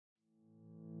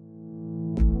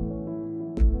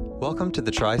Welcome to the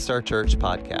TriStar Church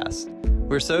podcast.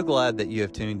 We're so glad that you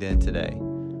have tuned in today.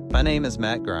 My name is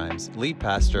Matt Grimes, lead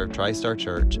pastor of TriStar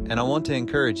Church, and I want to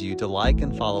encourage you to like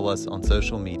and follow us on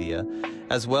social media,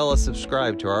 as well as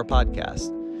subscribe to our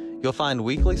podcast. You'll find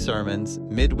weekly sermons,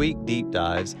 midweek deep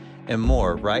dives, and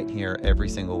more right here every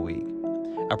single week.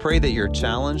 I pray that you're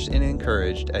challenged and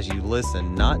encouraged as you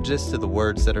listen not just to the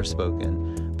words that are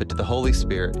spoken, but to the Holy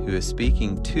Spirit who is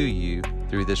speaking to you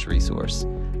through this resource.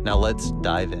 Now let's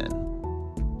dive in.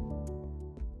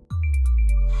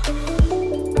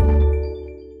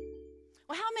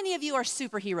 Well, how many of you are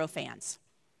superhero fans?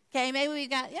 Okay, maybe we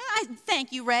got,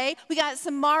 thank you, Ray. We got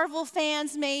some Marvel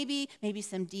fans, maybe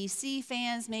some DC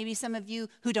fans, maybe some of you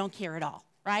who don't care at all,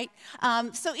 right?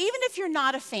 So even if you're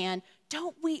not a fan,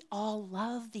 don't we all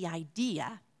love the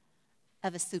idea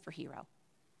of a superhero?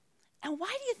 And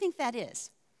why do you think that is?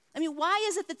 I mean, why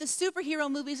is it that the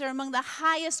superhero movies are among the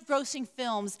highest grossing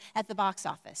films at the box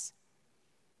office?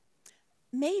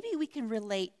 Maybe we can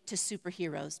relate to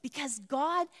superheroes because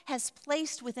God has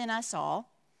placed within us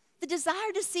all the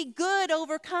desire to see good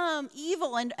overcome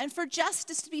evil and for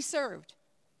justice to be served.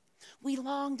 We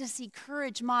long to see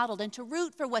courage modeled and to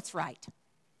root for what's right.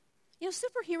 You know,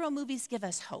 superhero movies give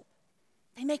us hope.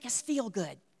 They make us feel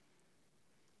good.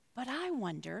 But I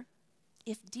wonder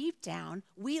if deep down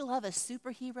we love a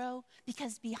superhero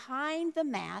because behind the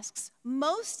masks,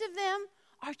 most of them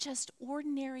are just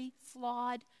ordinary,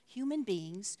 flawed human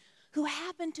beings who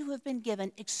happen to have been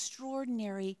given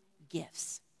extraordinary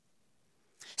gifts.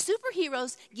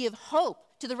 Superheroes give hope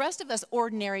to the rest of us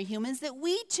ordinary humans that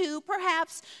we too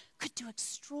perhaps could do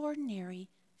extraordinary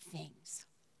things.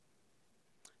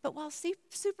 But while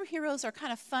superheroes are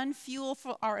kind of fun fuel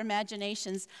for our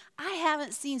imaginations, I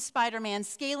haven't seen Spider-Man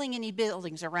scaling any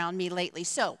buildings around me lately.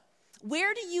 So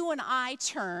where do you and I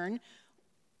turn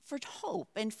for hope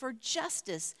and for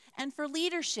justice and for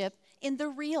leadership in the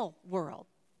real world?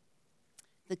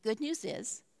 The good news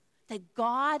is that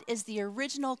God is the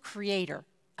original creator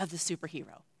of the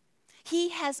superhero. He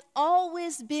has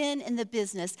always been in the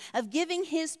business of giving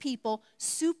his people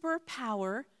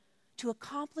superpower to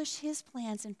accomplish his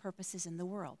plans and purposes in the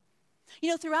world. You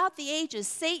know, throughout the ages,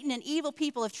 Satan and evil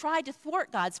people have tried to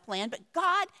thwart God's plan, but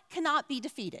God cannot be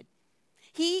defeated.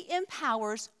 He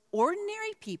empowers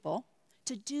ordinary people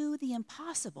to do the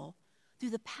impossible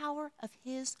through the power of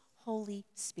his Holy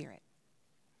Spirit.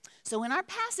 So in our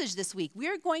passage this week,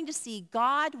 we're going to see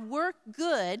God work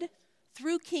good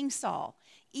through King Saul,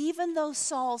 even though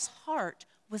Saul's heart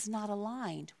was not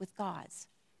aligned with God's.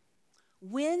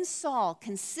 When Saul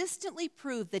consistently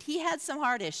proved that he had some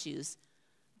heart issues,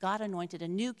 God anointed a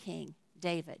new king,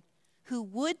 David, who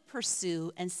would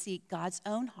pursue and seek God's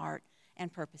own heart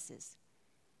and purposes.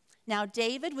 Now,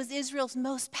 David was Israel's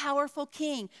most powerful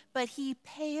king, but he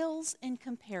pales in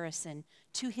comparison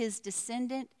to his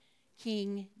descendant,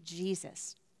 King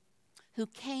Jesus, who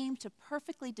came to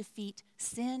perfectly defeat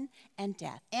sin and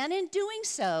death. And in doing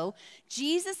so,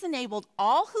 Jesus enabled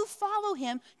all who follow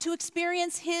him to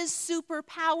experience his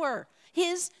superpower,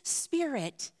 his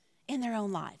spirit in their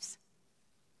own lives.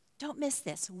 Don't miss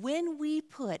this. When we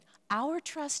put our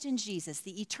trust in Jesus,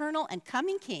 the eternal and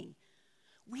coming King,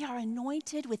 we are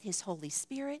anointed with his Holy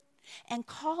Spirit and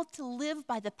called to live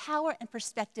by the power and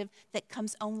perspective that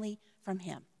comes only from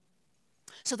him.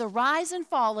 So the rise and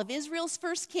fall of Israel's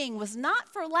first king was not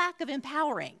for lack of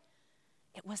empowering.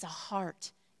 It was a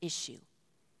heart issue.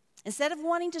 Instead of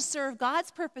wanting to serve God's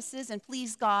purposes and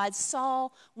please God,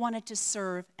 Saul wanted to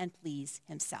serve and please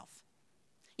himself.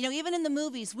 You know, even in the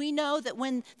movies, we know that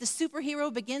when the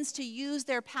superhero begins to use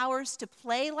their powers to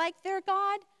play like they're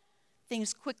God,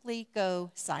 things quickly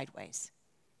go sideways.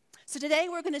 So today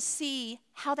we're going to see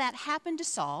how that happened to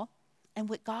Saul and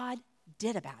what God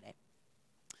did about it.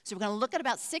 So we're going to look at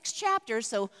about 6 chapters,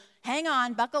 so hang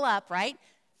on, buckle up, right?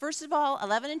 First of all,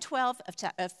 11 and 12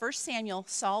 of 1 Samuel,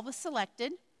 Saul was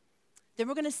selected. Then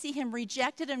we're going to see him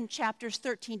rejected in chapters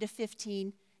 13 to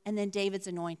 15, and then David's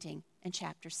anointing in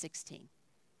chapter 16.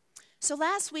 So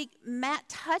last week, Matt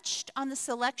touched on the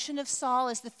selection of Saul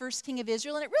as the first king of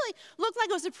Israel, and it really looked like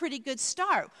it was a pretty good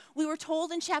start. We were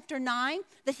told in chapter 9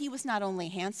 that he was not only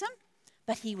handsome,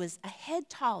 but he was a head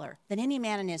taller than any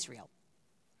man in Israel.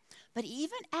 But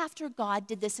even after God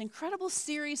did this incredible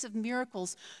series of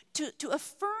miracles to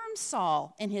affirm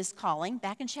Saul in his calling,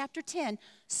 back in chapter 10,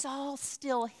 Saul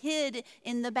still hid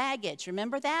in the baggage.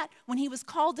 Remember that? When he was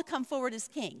called to come forward as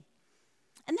king.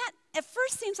 And that at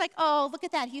first seems like, oh, look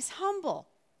at that, he's humble.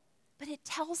 But it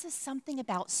tells us something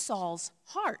about Saul's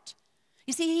heart.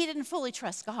 You see, he didn't fully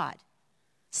trust God.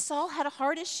 Saul had a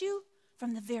heart issue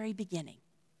from the very beginning.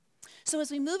 So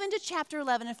as we move into chapter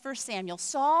 11 of 1 Samuel,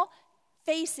 Saul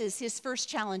faces his first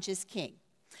challenge as king.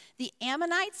 The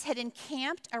Ammonites had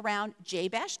encamped around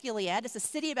Jabesh Gilead. It's a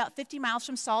city about 50 miles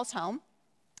from Saul's home.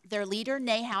 Their leader,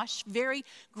 Nahash, very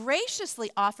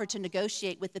graciously offered to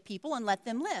negotiate with the people and let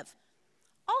them live.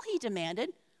 All he demanded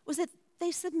was that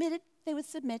they would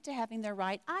submit to having their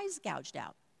right eyes gouged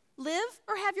out. Live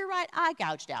or have your right eye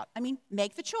gouged out.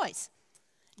 Make the choice.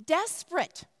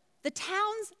 Desperate, the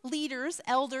town's leaders,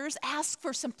 elders, asked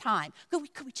for some time. Could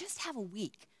we just have a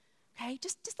week? Okay,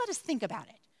 just let us think about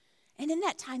it. And in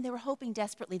that time, they were hoping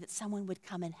desperately that someone would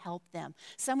come and help them.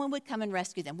 Someone would come and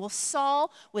rescue them. Well,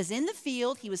 Saul was in the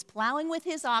field. He was plowing with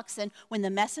his oxen when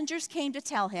the messengers came to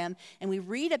tell him. And we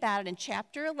read about it in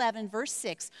chapter 11, verse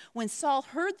 6. When Saul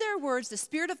heard their words, the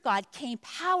Spirit of God came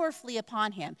powerfully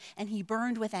upon him, and he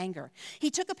burned with anger.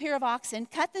 He took a pair of oxen,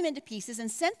 cut them into pieces,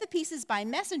 and sent the pieces by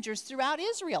messengers throughout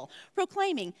Israel,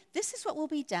 proclaiming, "This is what will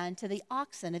be done to the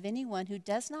oxen of anyone who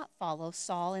does not follow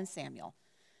Saul and Samuel."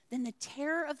 Then the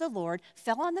terror of the Lord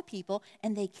fell on the people,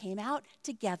 and they came out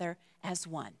together as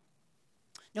one.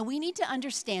 Now, we need to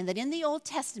understand that in the Old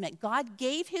Testament, God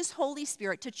gave his Holy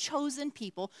Spirit to chosen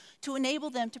people to enable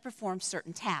them to perform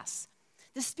certain tasks.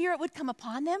 The Spirit would come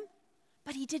upon them,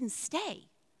 but he didn't stay.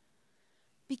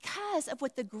 Because of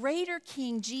what the greater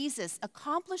King Jesus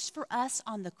accomplished for us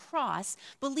on the cross,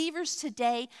 believers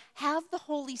today have the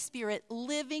Holy Spirit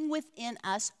living within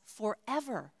us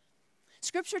forever.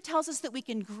 Scripture tells us that we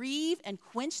can grieve and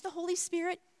quench the Holy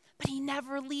Spirit, but he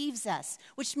never leaves us,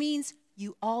 which means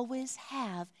you always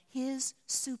have his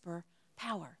super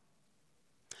power.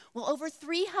 Well, over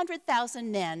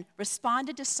 300,000 men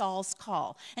responded to Saul's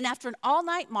call, and after an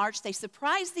all-night march, they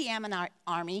surprised the Ammonite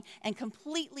army and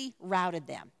completely routed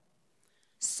them.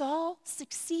 Saul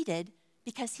succeeded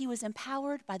because he was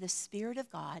empowered by the Spirit of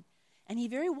God, and he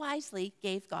very wisely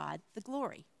gave God the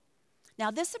glory. Now,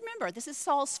 this is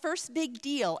Saul's first big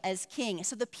deal as king.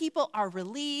 So the people are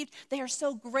relieved. They are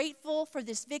so grateful for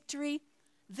this victory.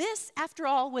 This, after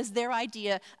all, was their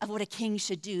idea of what a king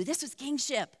should do. This was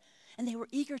kingship. And they were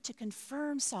eager to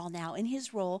confirm Saul now in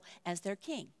his role as their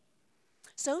king.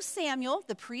 So Samuel,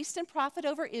 the priest and prophet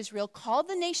over Israel, called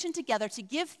the nation together to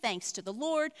give thanks to the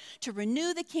Lord, to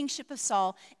renew the kingship of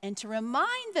Saul, and to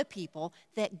remind the people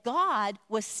that God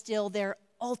was still their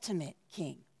ultimate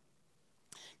king.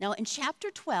 Now, in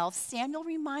chapter 12, Samuel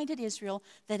reminded Israel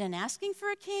that in asking for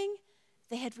a king,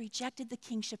 they had rejected the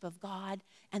kingship of God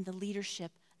and the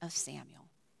leadership of Samuel.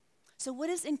 So what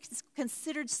is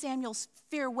considered Samuel's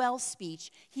farewell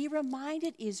speech? He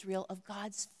reminded Israel of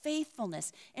God's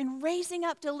faithfulness in raising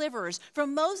up deliverers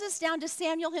from Moses down to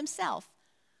Samuel himself.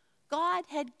 God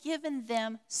had given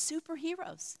them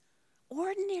superheroes,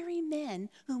 ordinary men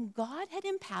whom God had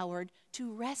empowered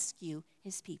to rescue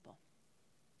his people.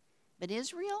 But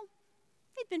Israel,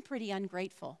 they'd been pretty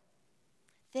ungrateful.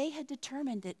 They had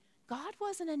determined that God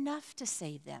wasn't enough to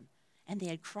save them, and they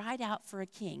had cried out for a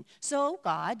king. So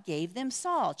God gave them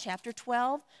Saul. Chapter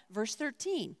 12, verse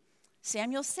 13.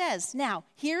 Samuel says, "Now,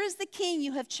 here is the king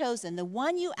you have chosen, the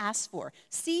one you asked for.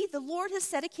 See, the Lord has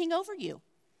set a king over you.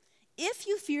 If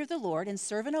you fear the Lord and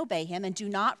serve and obey him and do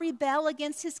not rebel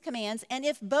against his commands, and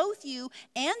if both you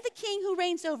and the king who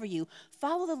reigns over you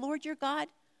follow the Lord your God,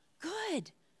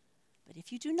 good. But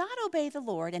if you do not obey the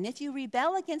Lord, and if you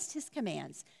rebel against his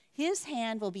commands, his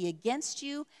hand will be against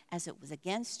you as it was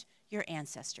against your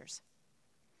ancestors."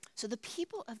 So the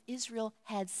people of Israel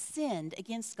had sinned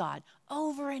against God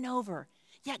over and over,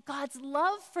 yet God's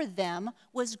love for them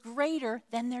was greater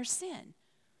than their sin.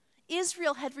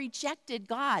 Israel had rejected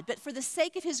God, but for the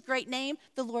sake of his great name,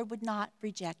 the Lord would not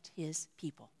reject his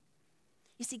people.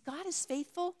 You see, God is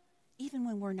faithful even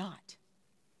when we're not.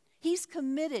 He's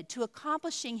committed to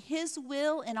accomplishing his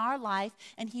will in our life,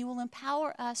 and he will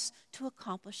empower us to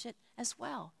accomplish it as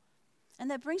well.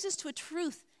 And that brings us to a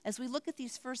truth as we look at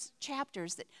these first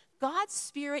chapters, that God's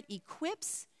Spirit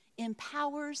equips,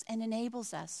 empowers, and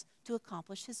enables us to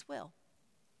accomplish his will.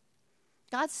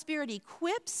 God's Spirit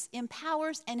equips,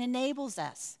 empowers, and enables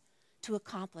us to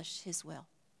accomplish his will.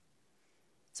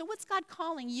 So what's God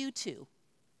calling you to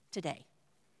today?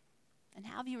 And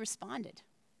how have you responded?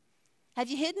 Have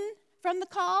you hidden from the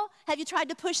call? Have you tried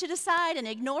to push it aside and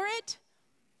ignore it?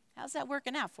 How's that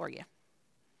working out for you?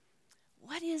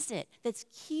 What is it that's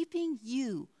keeping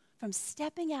you from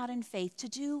stepping out in faith to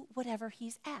do whatever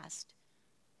he's asked?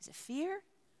 Is it fear?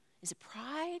 Is it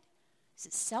pride? Is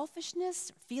it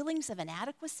selfishness or feelings of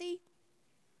inadequacy?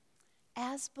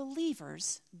 As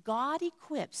believers, God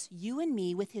equips you and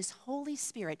me with his Holy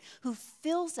Spirit, who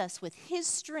fills us with his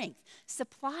strength,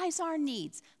 supplies our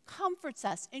needs, comforts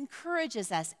us, encourages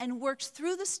us, and works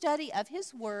through the study of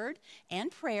his word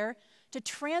and prayer to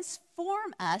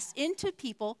transform us into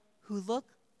people who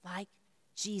look like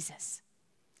Jesus.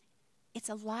 It's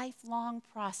a lifelong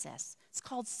process. It's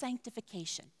called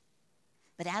sanctification.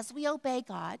 But as we obey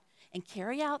God and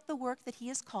carry out the work that he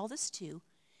has called us to,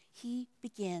 he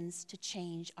begins to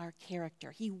change our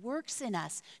character. He works in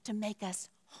us to make us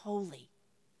holy.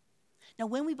 Now,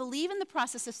 when we believe in the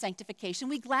process of sanctification,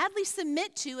 we gladly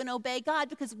submit to and obey God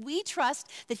because we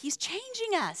trust that he's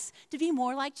changing us to be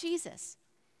more like Jesus.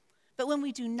 But when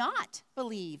we do not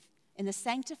believe in the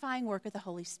sanctifying work of the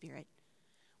Holy Spirit,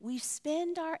 we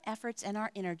spend our efforts and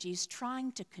our energies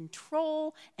trying to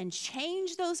control and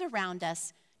change those around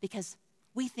us because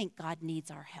we think God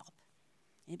needs our help.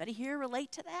 Anybody here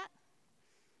relate to that?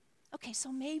 Okay,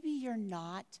 so maybe you're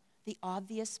not the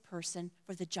obvious person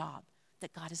for the job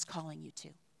that God is calling you to.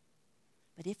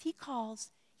 But if he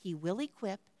calls, he will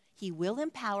equip, he will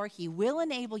empower, he will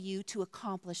enable you to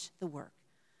accomplish the work.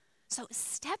 So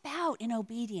step out in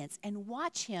obedience and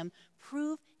watch him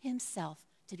prove himself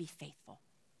to be faithful.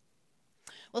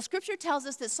 Well, Scripture tells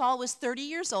us that Saul was 30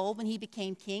 years old when he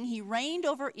became king. He reigned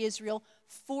over Israel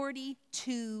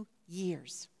 42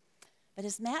 years. But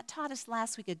as Matt taught us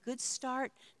last week, a good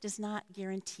start does not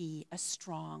guarantee a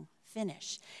strong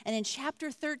finish. And in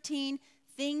chapter 13,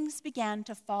 things began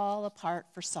to fall apart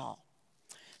for Saul.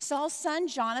 Saul's son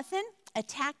Jonathan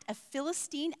attacked a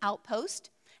Philistine outpost,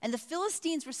 and the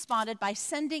Philistines responded by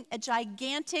sending a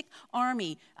gigantic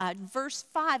army. Verse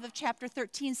 5 of chapter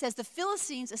 13 says, the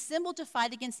Philistines assembled to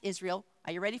fight against Israel.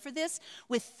 Are you ready for this?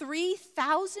 With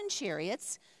 3,000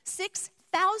 chariots,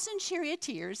 6,000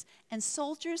 charioteers, and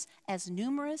soldiers as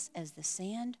numerous as the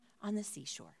sand on the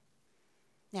seashore.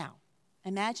 Now,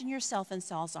 imagine yourself in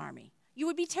Saul's army. You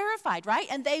would be terrified, right?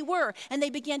 And they were. And they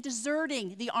began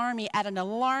deserting the army at an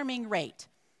alarming rate.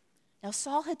 Now,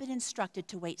 Saul had been instructed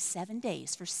to wait 7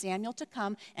 days for Samuel to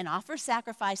come and offer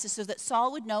sacrifices so that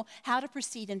Saul would know how to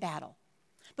proceed in battle.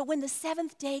 But when the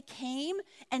 7th day came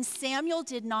and Samuel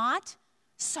did not,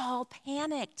 Saul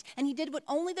panicked, and he did what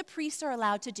only the priests are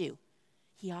allowed to do.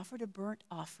 He offered a burnt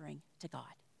offering to God.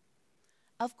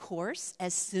 Of course,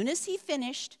 as soon as he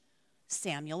finished,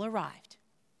 Samuel arrived.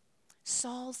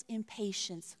 Saul's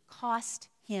impatience cost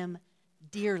him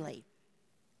dearly.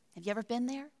 Have you ever been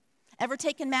there? Ever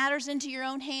taken matters into your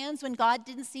own hands when God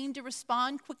didn't seem to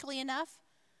respond quickly enough?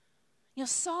 You know,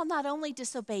 Saul not only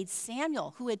disobeyed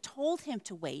Samuel, who had told him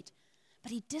to wait,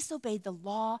 but he disobeyed the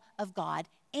law of God,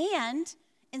 and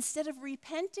instead of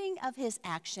repenting of his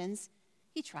actions,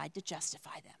 he tried to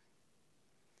justify them.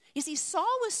 You see,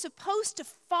 Saul was supposed to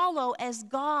follow as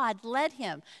God led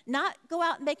him, not go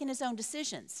out making his own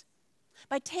decisions.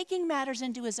 By taking matters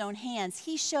into his own hands,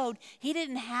 he showed he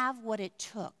didn't have what it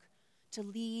took to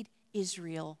lead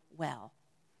Israel well.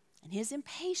 And his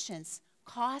impatience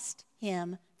cost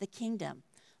him the kingdom.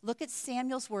 Look at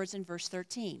Samuel's words in verse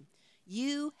 13.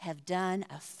 You have done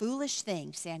a foolish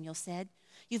thing, Samuel said.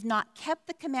 You've not kept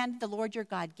the command the Lord your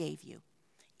God gave you.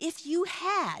 If you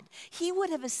had, he would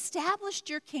have established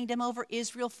your kingdom over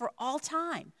Israel for all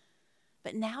time.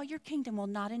 But now your kingdom will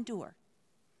not endure.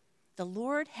 The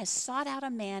Lord has sought out a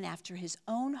man after his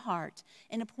own heart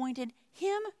and appointed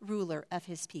him ruler of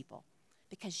his people,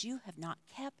 because you have not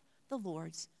kept the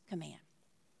Lord's command.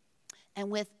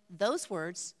 And with those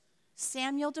words,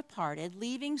 Samuel departed,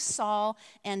 leaving Saul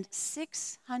and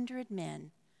 600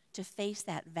 men to face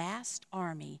that vast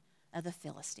army of the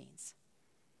Philistines.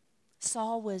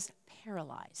 Saul was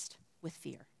paralyzed with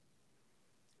fear,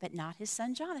 but not his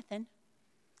son Jonathan.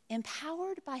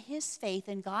 Empowered by his faith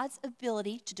in God's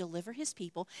ability to deliver his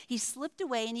people, he slipped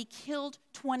away and he killed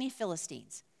 20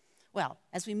 Philistines. Well,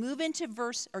 as we move into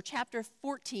chapter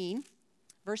 14,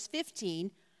 verse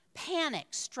 15, panic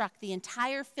struck the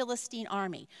entire Philistine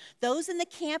army. Those in the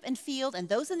camp and field, and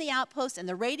those in the outposts, and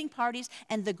the raiding parties,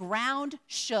 and the ground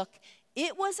shook.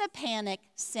 It was a panic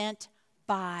sent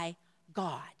by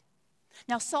God.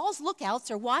 Now, Saul's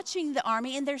lookouts are watching the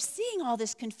army, and they're seeing all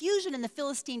this confusion in the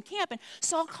Philistine camp. And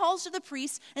Saul calls to the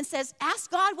priests and says,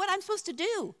 ask God what I'm supposed to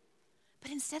do.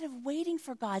 But instead of waiting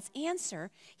for God's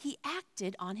answer, he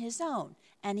acted on his own,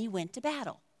 and he went to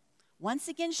battle, once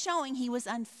again showing he was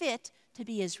unfit to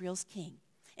be Israel's king.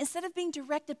 Instead of being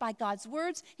directed by God's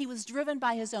words, he was driven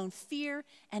by his own fear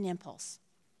and impulse.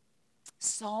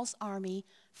 Saul's army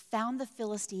found the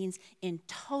Philistines in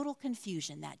total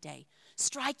confusion that day,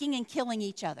 striking and killing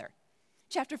each other.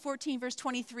 Chapter 14, verse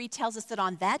 23 tells us that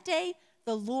on that day,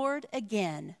 the Lord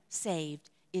again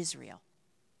saved Israel.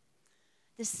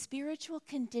 The spiritual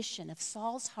condition of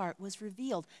Saul's heart was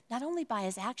revealed not only by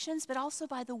his actions, but also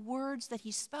by the words that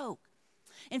he spoke.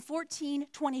 In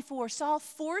 14:24, Saul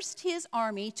forced his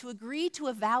army to agree to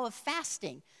a vow of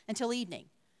fasting until evening.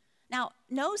 Now,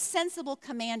 no sensible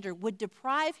commander would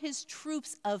deprive his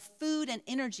troops of food and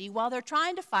energy while they're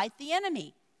trying to fight the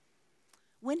enemy.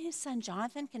 When his son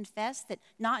Jonathan confessed that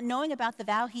not knowing about the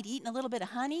vow he'd eaten a little bit of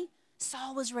honey,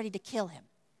 Saul was ready to kill him.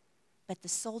 But the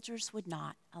soldiers would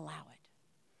not allow it.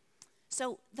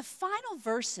 So the final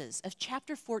verses of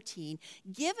chapter 14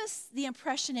 give us the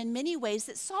impression in many ways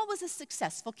that Saul was a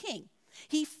successful king.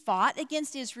 He fought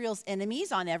against Israel's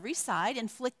enemies on every side,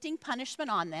 inflicting punishment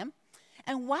on them.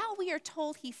 And while we are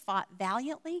told he fought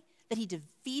valiantly, that he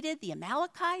defeated the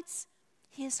Amalekites,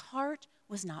 his heart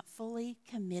was not fully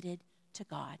committed to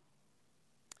God.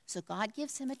 So God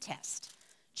gives him a test.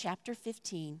 Chapter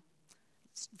 15,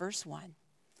 verse 1.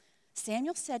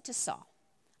 Samuel said to Saul,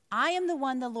 I am the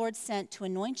one the Lord sent to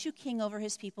anoint you king over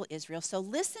his people Israel. So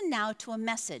listen now to a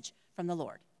message from the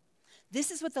Lord.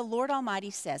 This is what the Lord Almighty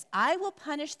says. I will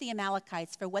punish the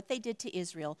Amalekites for what they did to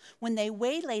Israel when they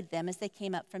waylaid them as they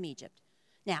came up from Egypt.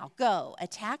 Now go,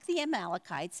 attack the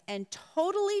Amalekites and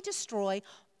totally destroy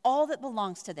all that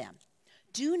belongs to them.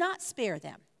 Do not spare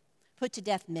them. Put to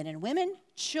death men and women,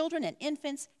 children and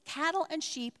infants, cattle and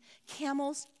sheep,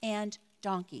 camels and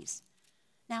donkeys.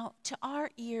 Now, to our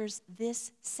ears,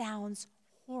 this sounds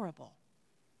horrible.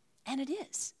 And it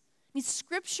is. I mean,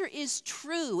 Scripture is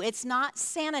true. It's not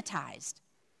sanitized.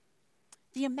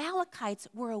 The Amalekites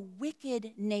were a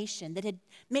wicked nation that had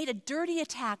made a dirty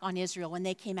attack on Israel when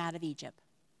they came out of Egypt.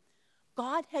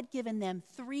 God had given them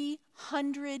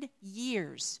 300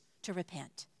 years to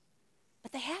repent,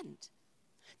 but they hadn't.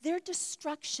 Their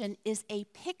destruction is a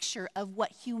picture of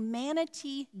what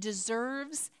humanity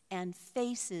deserves and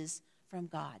faces from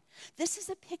God. This is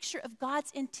a picture of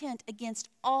God's intent against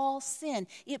all sin.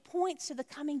 It points to the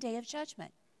coming day of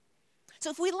judgment. So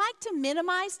if we like to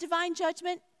minimize divine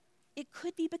judgment, it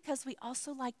could be because we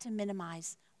also like to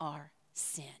minimize our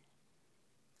sin.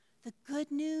 The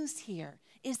good news here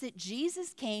is that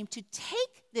Jesus came to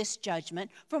take this judgment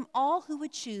from all who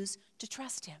would choose to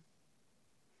trust him.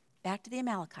 Back to the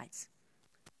Amalekites.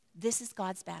 This is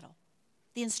God's battle.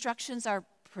 The instructions are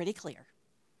pretty clear.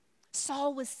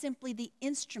 Saul was simply the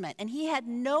instrument, and he had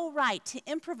no right to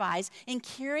improvise in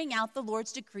carrying out the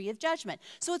Lord's decree of judgment.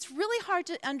 So it's really hard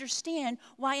to understand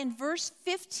why in verse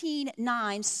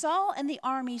 15:9, Saul and the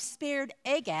army spared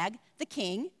Agag, the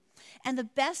king, and the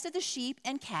best of the sheep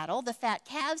and cattle, the fat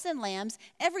calves and lambs,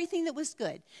 everything that was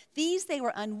good. These they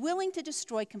were unwilling to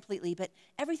destroy completely, but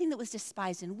everything that was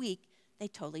despised and weak, they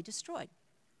totally destroyed.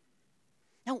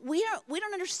 Now, we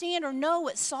don't understand or know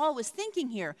what Saul was thinking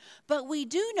here, but we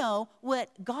do know what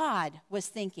God was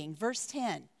thinking. Verse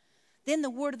 10, then the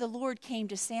word of the Lord came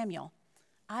to Samuel.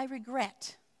 I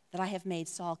regret that I have made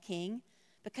Saul king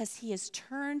because he has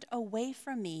turned away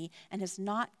from me and has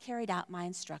not carried out my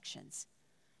instructions.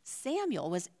 Samuel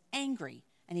was angry,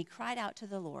 and he cried out to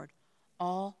the Lord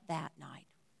all that night.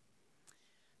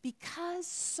 Because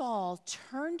Saul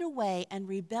turned away and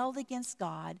rebelled against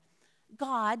God,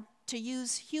 God, to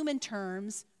use human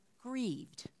terms,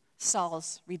 grieved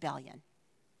Saul's rebellion.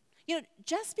 You know,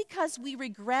 just because we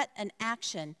regret an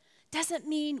action doesn't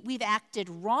mean we've acted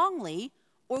wrongly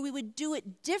or we would do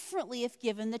it differently if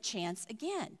given the chance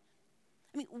again.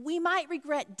 I mean, we might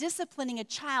regret disciplining a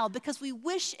child because we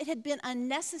wish it had been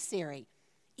unnecessary,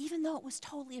 even though it was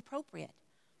totally appropriate.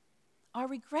 Our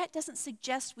regret doesn't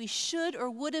suggest we should or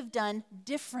would have done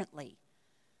differently.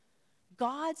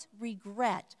 God's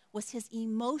regret was his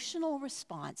emotional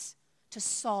response to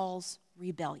Saul's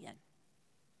rebellion.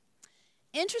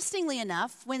 Interestingly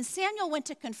enough, when Samuel went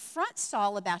to confront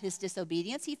Saul about his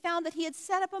disobedience, he found that he had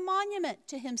set up a monument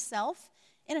to himself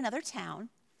in another town.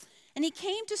 And he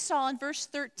came to Saul in verse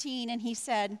 13 and he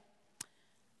said,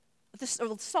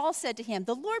 Saul said to him,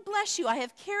 the Lord bless you, I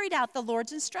have carried out the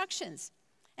Lord's instructions.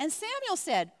 And Samuel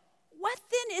said, what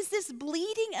then is this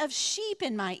bleating of sheep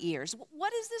in my ears?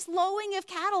 What is this lowing of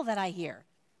cattle that I hear?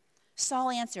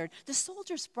 Saul answered, the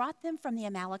soldiers brought them from the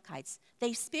Amalekites.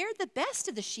 They spared the best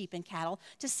of the sheep and cattle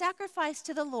to sacrifice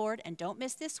to the Lord, and don't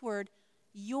miss this word,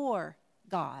 your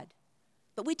God.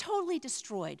 But we totally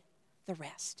destroyed the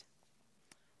rest.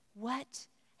 What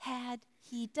had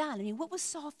he done? I mean, what was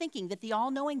Saul thinking? That the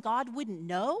all-knowing God wouldn't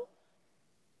know?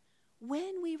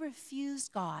 When we refuse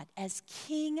God as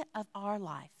king of our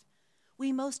life,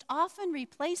 we most often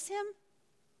replace him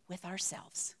with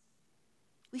ourselves.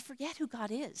 We forget who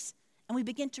God is, and we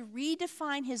begin to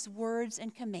redefine his words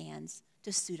and commands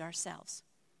to suit ourselves.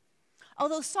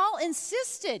 Although Saul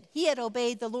insisted he had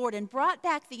obeyed the Lord and brought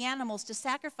back the animals to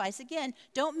sacrifice, again,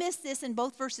 don't miss this in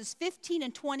both verses 15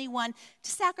 and 21,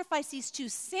 to sacrifice these to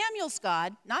Samuel's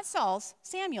God, not Saul's,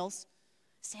 Samuel's,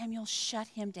 Samuel shut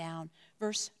him down.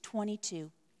 Verse 22,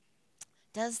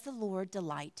 does the Lord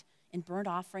delight in burnt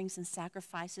offerings and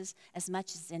sacrifices as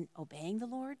much as in obeying the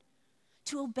Lord?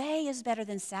 To obey is better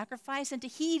than sacrifice, and to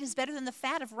heed is better than the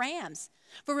fat of rams.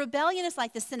 For rebellion is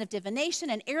like the sin of divination,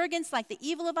 and arrogance like the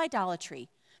evil of idolatry.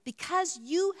 Because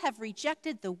you have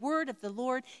rejected the word of the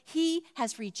Lord, he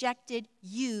has rejected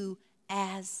you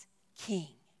as king.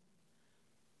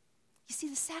 You see,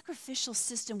 the sacrificial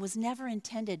system was never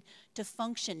intended to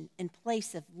function in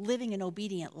place of living an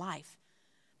obedient life,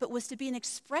 but was to be an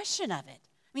expression of it.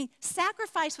 I mean,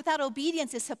 sacrifice without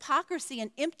obedience is hypocrisy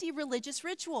and empty religious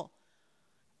ritual.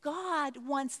 God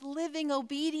wants living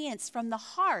obedience from the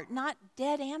heart, not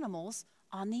dead animals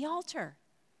on the altar.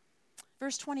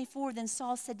 Verse 24, then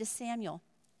Saul said to Samuel,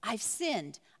 I've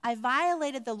sinned. I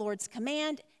violated the Lord's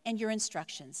command and your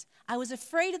instructions. I was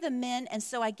afraid of the men, and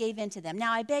so I gave in to them.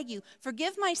 Now I beg you,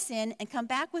 forgive my sin and come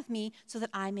back with me so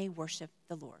that I may worship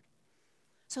the Lord.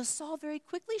 So Saul very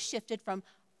quickly shifted from,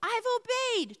 I've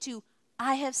obeyed, to,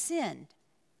 I have sinned.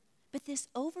 But this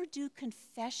overdue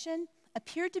confession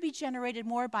appeared to be generated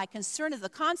more by concern of the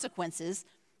consequences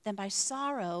than by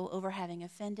sorrow over having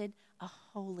offended a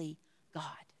holy God.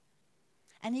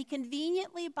 And he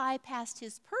conveniently bypassed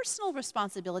his personal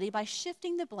responsibility by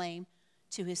shifting the blame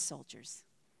to his soldiers.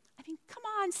 I mean, come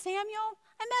on, Samuel,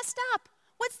 I messed up.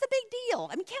 What's the big deal?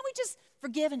 I mean, can't we just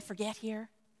forgive and forget here?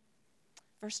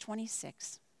 Verse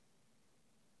 26,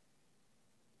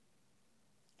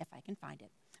 if I can find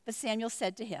it. But Samuel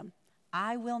said to him,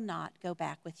 I will not go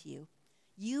back with you.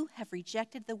 You have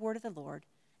rejected the word of the Lord,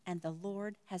 and the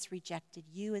Lord has rejected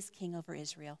you as king over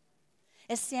Israel.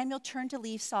 As Samuel turned to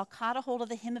leave, Saul caught a hold of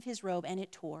the hem of his robe, and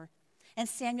it tore. And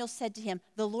Samuel said to him,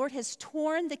 the Lord has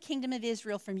torn the kingdom of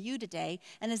Israel from you today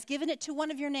and has given it to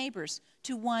one of your neighbors,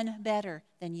 to one better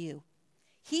than you.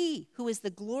 He who is the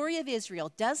glory of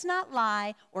Israel does not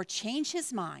lie or change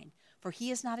his mind, for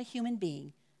he is not a human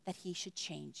being that he should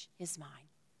change his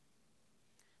mind.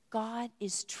 God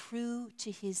is true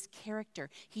to his character.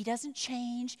 He doesn't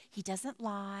change. He doesn't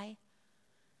lie.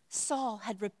 Saul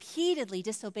had repeatedly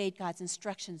disobeyed God's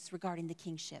instructions regarding the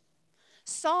kingship.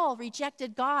 Saul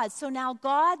rejected God, so now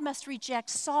God must reject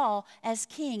Saul as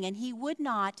king, and he would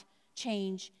not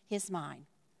change his mind.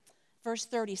 Verse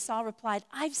 30, Saul replied,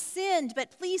 I've sinned,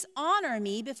 but please honor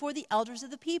me before the elders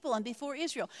of the people and before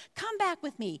Israel. Come back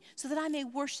with me so that I may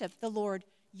worship the Lord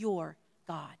your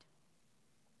God.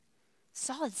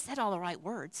 Saul had said all the right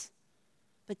words,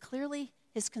 but clearly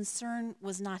his concern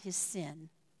was not his sin,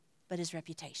 but his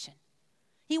reputation.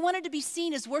 He wanted to be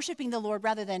seen as worshiping the Lord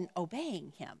rather than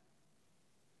obeying him.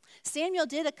 Samuel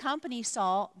did accompany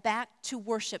Saul back to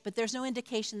worship, but there's no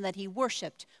indication that he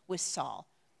worshiped with Saul.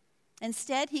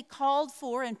 Instead, he called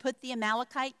for and put the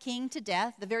Amalekite king to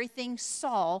death, the very thing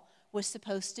Saul was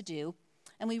supposed to do.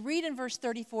 And we read in verse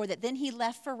 34 that then he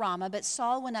left for Ramah, but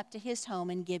Saul went up to his home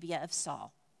in Gibeah of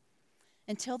Saul.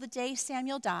 Until the day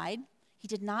Samuel died, he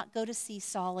did not go to see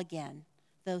Saul again,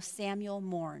 though Samuel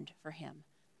mourned for him.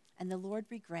 And the Lord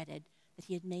regretted that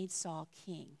he had made Saul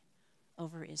king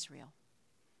over Israel.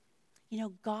 You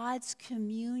know, God's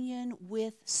communion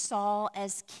with Saul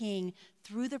as king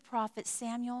through the prophet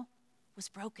Samuel was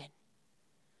broken.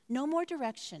 No more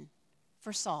direction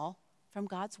for Saul from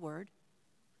God's word.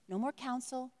 No more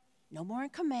counsel, no more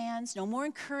commands, no more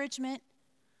encouragement.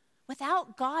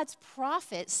 Without God's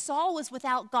prophet, Saul was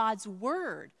without God's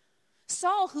word.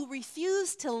 Saul, who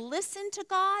refused to listen to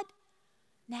God,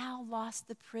 now lost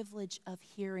the privilege of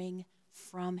hearing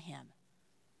from him.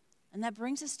 And that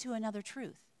brings us to another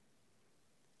truth.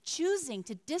 Choosing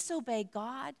to disobey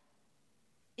God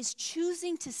is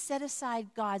choosing to set aside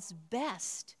God's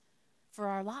best for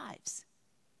our lives.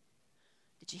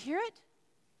 Did you hear it?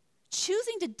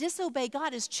 Choosing to disobey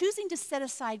God is choosing to set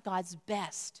aside God's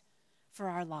best for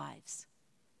our lives.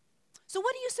 So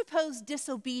what do you suppose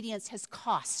disobedience has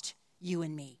cost you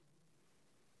and me?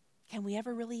 Can we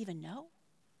ever really even know?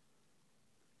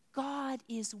 God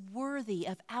is worthy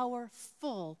of our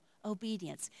full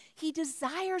obedience. He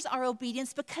desires our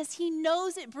obedience because he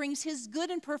knows it brings his good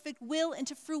and perfect will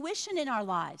into fruition in our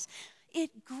lives.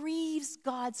 It grieves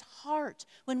God's heart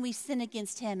when we sin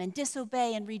against him and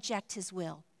disobey and reject his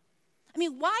will. I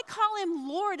mean, why call him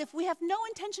Lord if we have no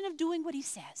intention of doing what he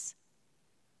says?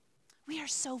 We are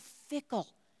so fickle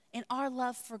in our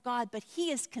love for God, but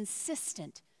he is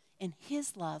consistent in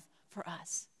his love for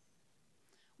us.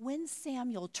 When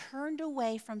Samuel turned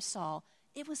away from Saul,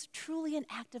 it was truly an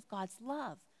act of God's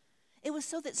love. It was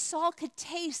so that Saul could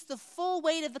taste the full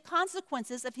weight of the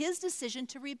consequences of his decision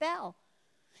to rebel.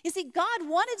 You see, God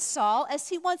wanted Saul, as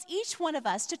he wants each one of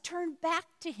us, to turn back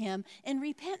to him in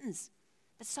repentance.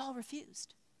 But Saul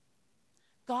refused.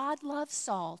 God loved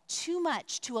Saul too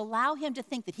much to allow him to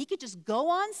think that he could just go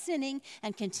on sinning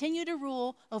and continue to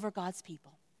rule over God's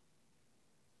people.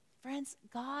 Friends,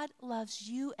 God loves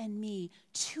you and me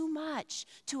too much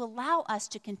to allow us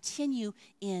to continue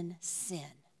in sin.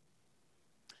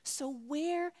 So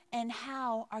where and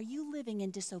how are you living in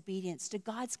disobedience to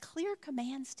God's clear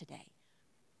commands today?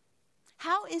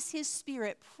 How is his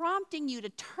Spirit prompting you to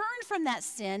turn from that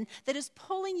sin that is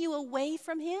pulling you away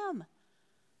from him?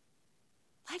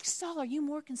 Like Saul, are you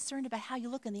more concerned about how you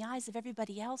look in the eyes of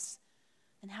everybody else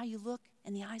than how you look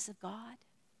in the eyes of God?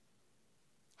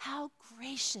 How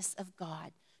gracious of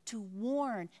God to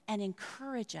warn and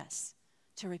encourage us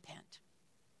to repent.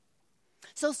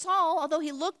 So Saul, although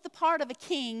he looked the part of a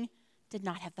king, did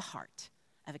not have the heart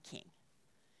of a king.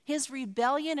 His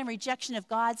rebellion and rejection of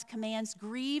God's commands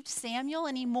grieved Samuel,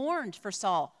 and he mourned for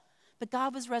Saul. But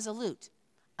God was resolute.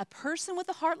 A person with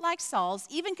a heart like Saul's,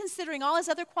 even considering all his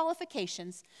other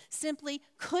qualifications, simply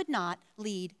could not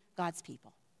lead God's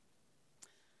people.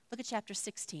 Look at chapter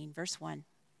 16, verse 1.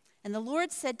 And the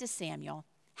Lord said to Samuel,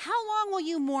 "How long will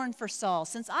you mourn for Saul,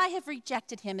 since I have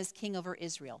rejected him as king over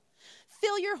Israel?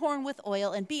 Fill your horn with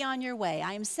oil and be on your way.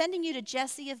 I am sending you to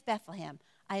Jesse of Bethlehem.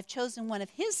 I have chosen one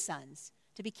of his sons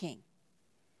to be king."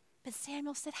 But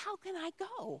Samuel said, "How can I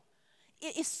go?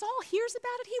 If Saul hears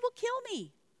about it, he will kill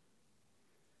me."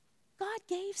 God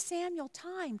gave Samuel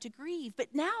time to grieve,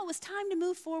 but now it was time to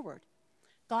move forward.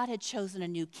 God had chosen a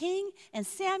new king, and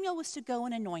Samuel was to go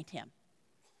and anoint him.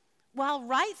 While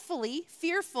rightfully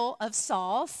fearful of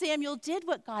Saul, Samuel did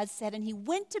what God said, and he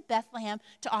went to Bethlehem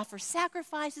to offer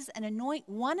sacrifices and anoint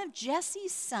one of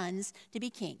Jesse's sons to be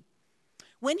king.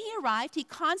 When he arrived, he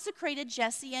consecrated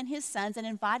Jesse and his sons and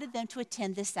invited them to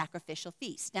attend this sacrificial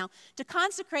feast. Now, to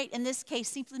consecrate in this case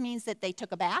simply means that they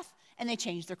took a bath and they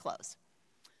changed their clothes.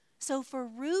 So for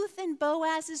Ruth and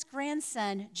Boaz's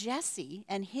grandson, Jesse,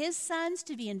 and his sons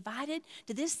to be invited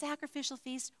to this sacrificial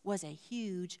feast was a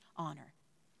huge honor.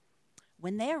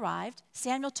 When they arrived,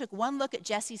 Samuel took one look at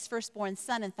Jesse's firstborn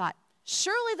son and thought,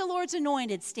 "Surely the Lord's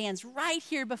anointed stands right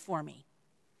here before me."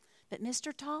 But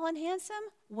Mr. Tall and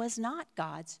Handsome was not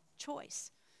God's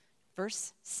choice.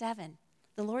 Verse 7,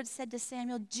 the Lord said to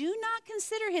Samuel, "Do not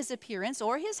consider his appearance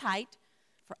or his height,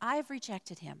 for I have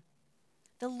rejected him."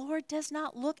 The Lord does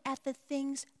not look at the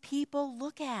things people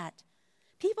look at.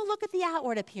 People look at the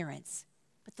outward appearance,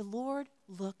 but the Lord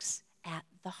looks at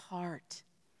the heart.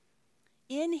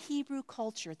 In Hebrew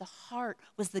culture, the heart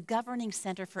was the governing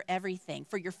center for everything,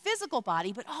 for your physical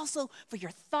body, but also for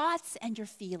your thoughts and your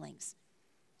feelings.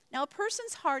 Now, a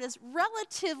person's heart is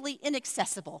relatively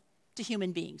inaccessible to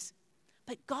human beings,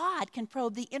 but God can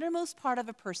probe the innermost part of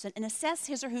a person and assess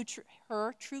his or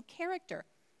her true character.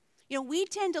 You know, we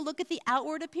tend to look at the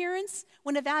outward appearance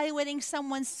when evaluating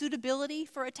someone's suitability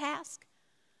for a task,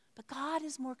 but God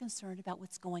is more concerned about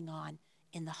what's going on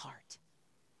in the heart.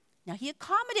 Now, he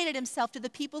accommodated himself to the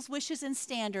people's wishes and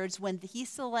standards when he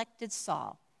selected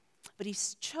Saul, but he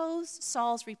chose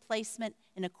Saul's replacement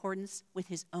in accordance with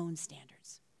his own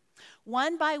standards.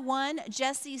 One by one,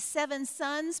 Jesse's 7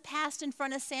 sons passed in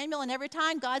front of Samuel, and every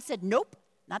time God said, "Nope,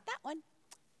 not that one,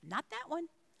 not that one,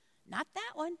 not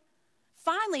that one."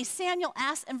 Finally, Samuel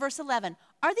asked in verse 11,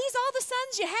 "Are these all the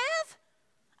sons you have?"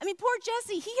 I mean, poor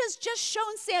Jesse, he has just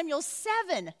shown Samuel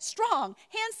 7 strong,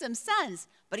 handsome sons,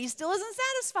 but he still isn't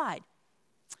satisfied.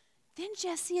 Then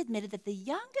Jesse admitted that the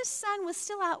youngest son was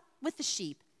still out with the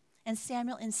sheep, and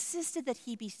Samuel insisted that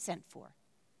he be sent for.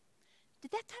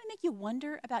 Did that kind of make you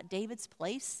wonder about David's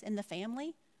place in the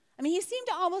family? I mean, he seemed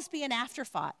to almost be an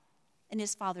afterthought in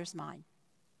his father's mind.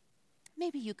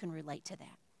 Maybe you can relate to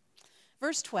that.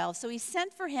 Verse 12, so he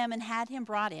sent for him and had him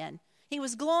brought in. He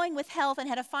was glowing with health and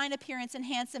had a fine appearance and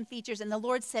handsome features. And the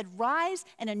Lord said, "Rise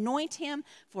and anoint him,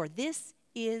 for this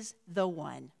is the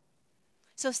one."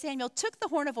 So Samuel took the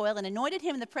horn of oil and anointed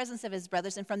him in the presence of his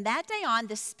brothers. And from that day on,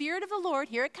 the Spirit of the Lord,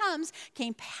 here it comes,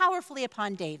 came powerfully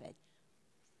upon David.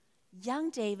 Young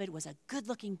David was a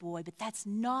good-looking boy, but that's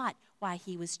not why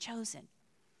he was chosen.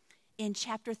 In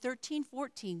chapter 13,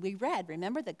 14, we read,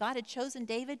 remember, that God had chosen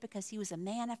David because he was a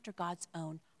man after God's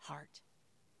own heart.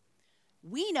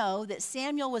 We know that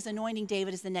Samuel was anointing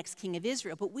David as the next king of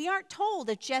Israel, but we aren't told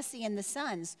if Jesse and the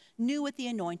sons knew what the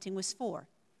anointing was for.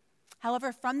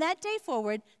 However, from that day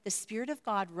forward, the Spirit of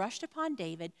God rushed upon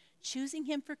David, choosing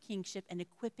him for kingship and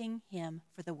equipping him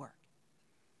for the work.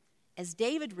 As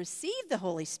David received the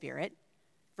Holy Spirit,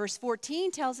 verse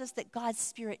 14 tells us that God's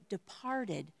Spirit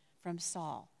departed from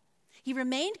Saul. He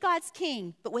remained God's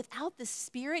king, but without the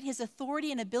Spirit, his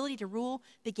authority and ability to rule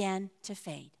began to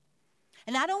fade.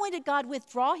 And not only did God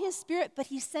withdraw his Spirit, but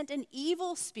he sent an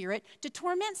evil spirit to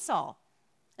torment Saul.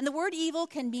 And the word evil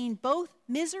can mean both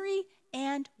misery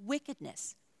and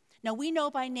wickedness. Now, we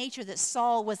know by nature that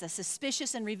Saul was a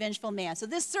suspicious and revengeful man, so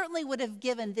this certainly would have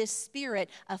given this spirit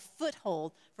a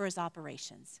foothold for his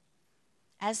operations.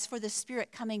 As for the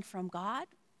spirit coming from God,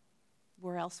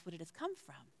 where else would it have come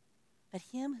from? But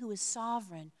him who is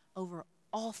sovereign over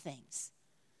all things.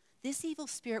 This evil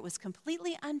spirit was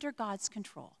completely under God's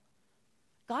control.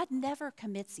 God never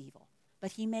commits evil,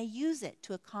 but he may use it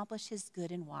to accomplish his good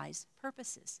and wise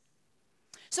purposes.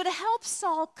 So to help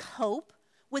Saul cope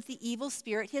with the evil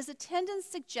spirit, his attendants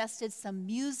suggested some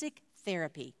music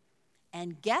therapy.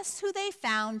 And guess who they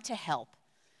found to help?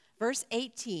 Verse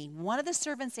 18, one of the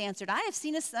servants answered, I have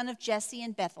seen a son of Jesse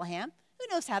in Bethlehem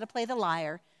who knows how to play the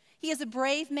lyre. He is a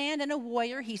brave man and a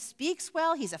warrior. He speaks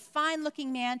well. He's a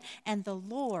fine-looking man, and the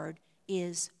Lord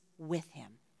is with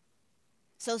him.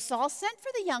 So Saul sent for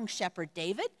the young shepherd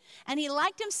David, and he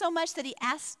liked him so much that he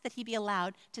asked that he be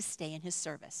allowed to stay in his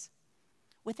service.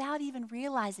 Without even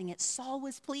realizing it, Saul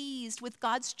was pleased with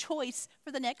God's choice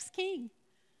for the next king.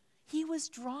 He was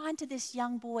drawn to this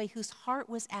young boy whose heart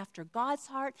was after God's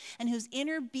heart and whose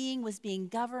inner being was being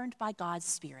governed by God's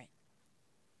Spirit.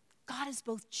 God is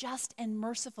both just and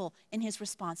merciful in his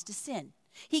response to sin.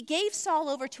 He gave Saul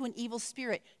over to an evil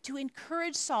spirit to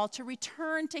encourage Saul to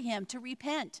return to him, to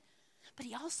repent. But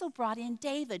he also brought in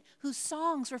David, whose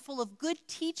songs were full of good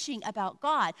teaching about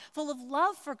God, full of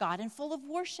love for God, and full of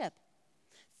worship.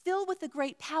 Filled with the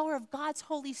great power of God's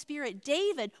Holy Spirit,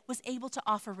 David was able to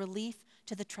offer relief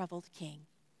to the troubled king.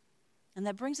 And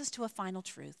that brings us to a final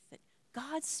truth, that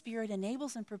God's Spirit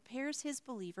enables and prepares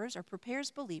believers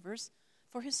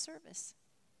for his service.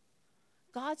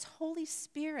 God's Holy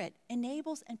Spirit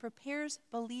enables and prepares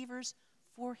believers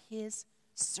for his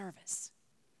service.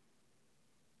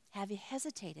 Have you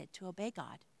hesitated to obey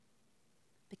God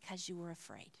because you were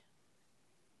afraid?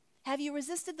 Have you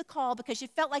resisted the call because you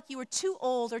felt like you were too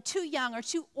old or too young or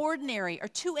too ordinary or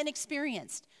too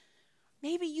inexperienced?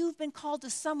 Maybe you've been called to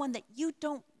someone that you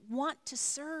don't want to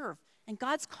serve, and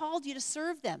God's called you to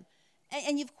serve them,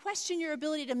 and you've questioned your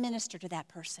ability to minister to that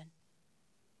person.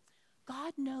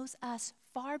 God knows us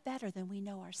far better than we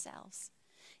know ourselves.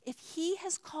 If he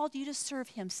has called you to serve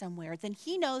him somewhere, then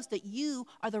he knows that you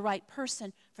are the right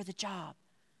person for the job.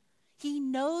 He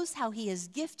knows how he has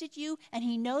gifted you, and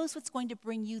he knows what's going to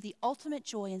bring you the ultimate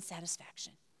joy and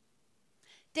satisfaction.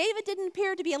 David didn't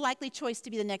appear to be a likely choice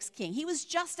to be the next king. He was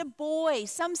just a boy.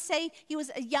 Some say he was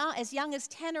as young as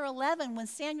 10 or 11 when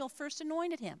Samuel first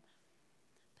anointed him.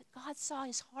 But God saw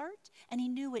his heart, and he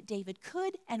knew what David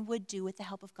could and would do with the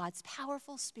help of God's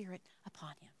powerful Spirit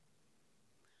upon him.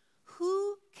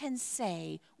 Who can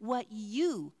say what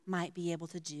you might be able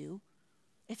to do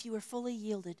if you were fully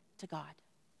yielded to God?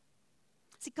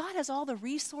 See, God has all the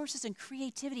resources and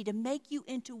creativity to make you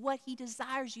into what he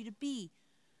desires you to be.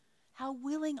 How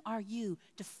willing are you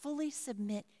to fully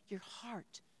submit your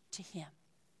heart to him?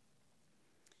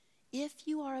 If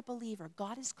you are a believer,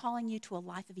 God is calling you to a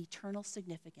life of eternal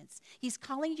significance. He's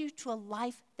calling you to a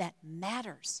life that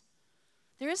matters.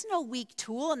 There is no weak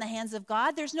tool in the hands of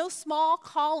God. There's no small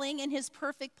calling in his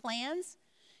perfect plans.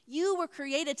 You were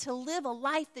created to live a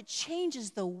life that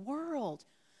changes the world.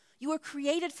 You were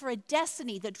created for a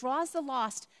destiny that draws the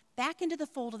lost back into the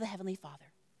fold of the Heavenly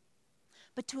Father.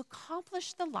 But to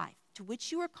accomplish the life to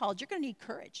which you are called, you're going to need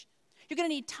courage. You're going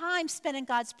to need time spent in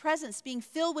God's presence, being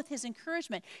filled with his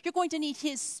encouragement. You're going to need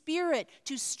his Spirit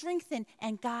to strengthen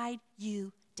and guide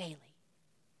you daily.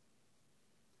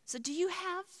 So do you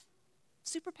have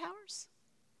superpowers?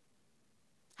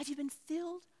 Have you been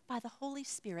filled by the Holy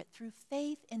Spirit through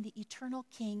faith in the eternal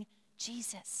King,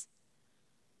 Jesus?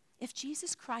 If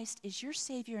Jesus Christ is your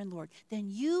Savior and Lord, then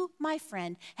you, my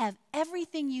friend, have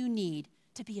everything you need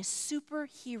to be a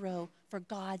superhero for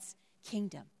God's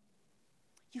kingdom.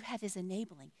 You have his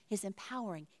enabling, his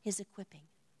empowering, his equipping.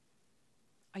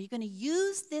 Are you going to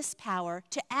use this power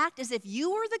to act as if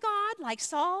you were the God, like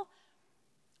Saul?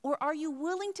 Or are you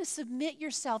willing to submit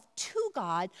yourself to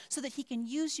God so that he can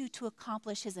use you to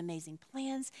accomplish his amazing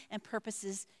plans and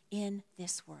purposes in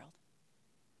this world?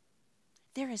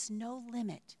 There is no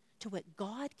limit to what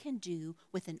God can do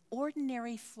with an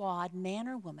ordinary, flawed man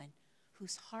or woman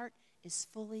whose heart is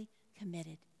fully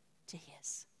committed to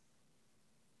his.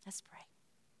 Let's pray.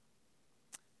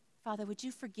 Father, would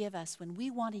you forgive us when we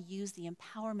want to use the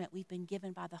empowerment we've been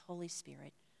given by the Holy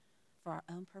Spirit for our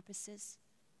own purposes?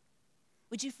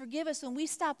 Would you forgive us when we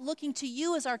stop looking to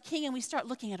you as our King and we start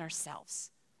looking at ourselves?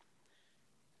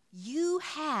 You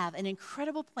have an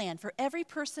incredible plan for every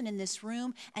person in this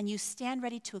room, and you stand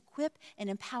ready to equip and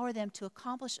empower them to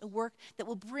accomplish a work that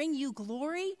will bring you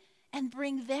glory and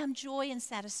bring them joy and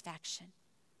satisfaction.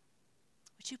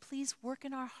 would you please work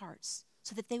in our hearts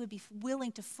so that they would be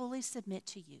willing to fully submit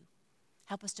to you?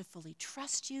 Help us to fully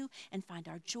trust you and find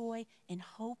our joy and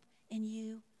hope in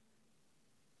you.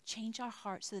 Change our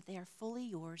hearts so that they are fully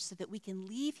yours, so that we can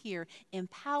leave here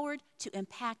empowered to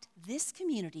impact this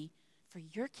community for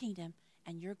your kingdom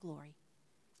and your glory.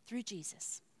 Through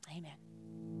Jesus,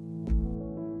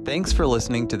 amen. Thanks for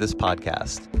listening to this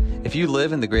podcast. If you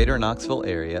live in the greater Knoxville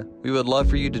area, we would love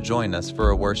for you to join us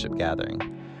for a worship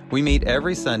gathering. We meet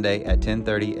every Sunday at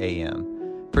 10:30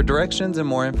 a.m. For directions and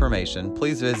more information,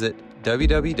 please visit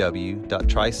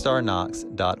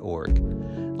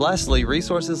www.tristarknox.org. Lastly,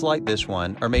 resources like this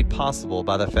one are made possible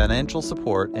by the financial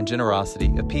support and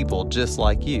generosity of people just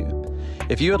like you.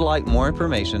 If you would like more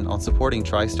information on supporting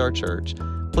TriStar Church,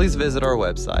 please visit our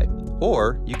website,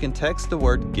 or you can text the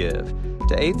word GIVE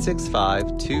to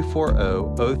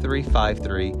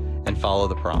 865-240-0353 and follow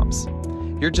the prompts.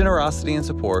 Your generosity and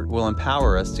support will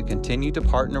empower us to continue to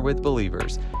partner with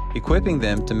believers, equipping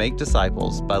them to make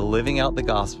disciples by living out the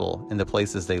gospel in the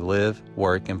places they live,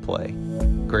 work, and play.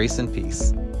 Grace and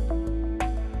peace.